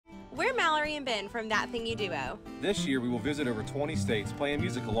We're Mallory and Ben from That Thing You Duo. This year we will visit over 20 states playing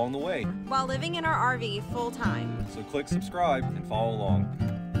music along the way, while living in our RV full time. So click subscribe and follow along.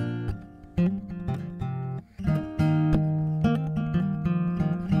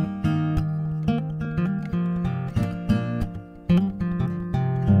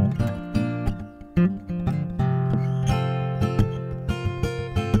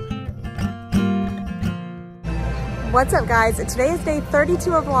 What's up, guys? Today is day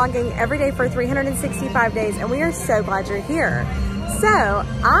 32 of vlogging every day for 365 days, and we are so glad you're here. So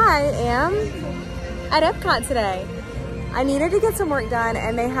I am at EPCOT today. I needed to get some work done,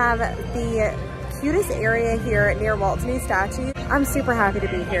 and they have the cutest area here near Walt's new statue. I'm super happy to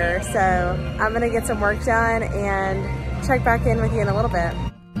be here, so I'm gonna get some work done and check back in with you in a little bit.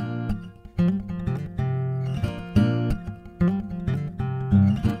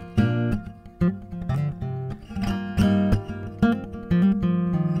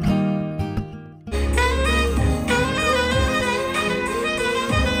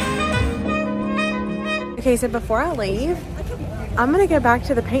 Okay, so before I leave, I'm gonna go back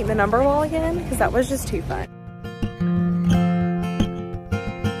to the paint the number wall again because that was just too fun.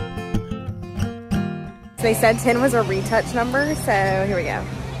 So they said 10 was a retouch number, so here we go.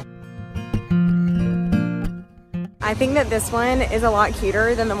 I think that this one is a lot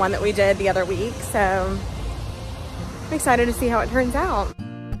cuter than the one that we did the other week, so I'm excited to see how it turns out.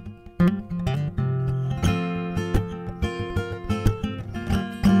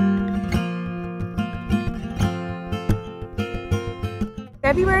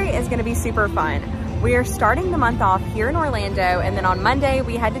 February is going to be super fun. We are starting the month off here in Orlando, and then on Monday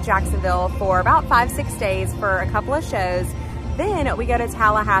we head to Jacksonville for about 5-6 days for a couple of shows. Then we go to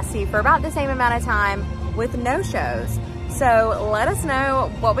Tallahassee for about the same amount of time with no shows. So let us know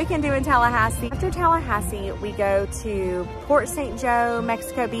what we can do in Tallahassee. After Tallahassee, we go to Port St. Joe,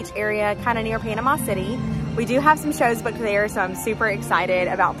 Mexico Beach area, kind of near Panama City. We do have some shows booked there, so I'm super excited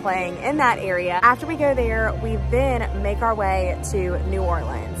about playing in that area. After we go there, we then make our way to New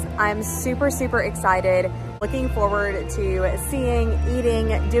Orleans. I'm super, super excited. Looking forward to seeing,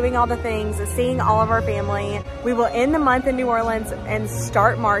 eating, doing all the things, seeing all of our family. We will end the month in New Orleans and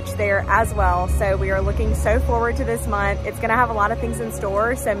start March there as well. So we are looking so forward to this month. It's gonna have a lot of things in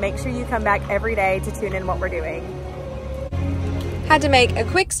store, so make sure you come back every day to tune in what we're doing. Had to make a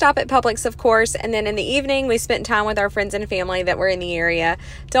quick stop at Publix, of course, and then in the evening, we spent time with our friends and family that were in the area.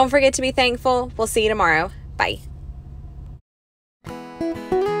 Don't forget to be thankful. We'll see you tomorrow. Bye.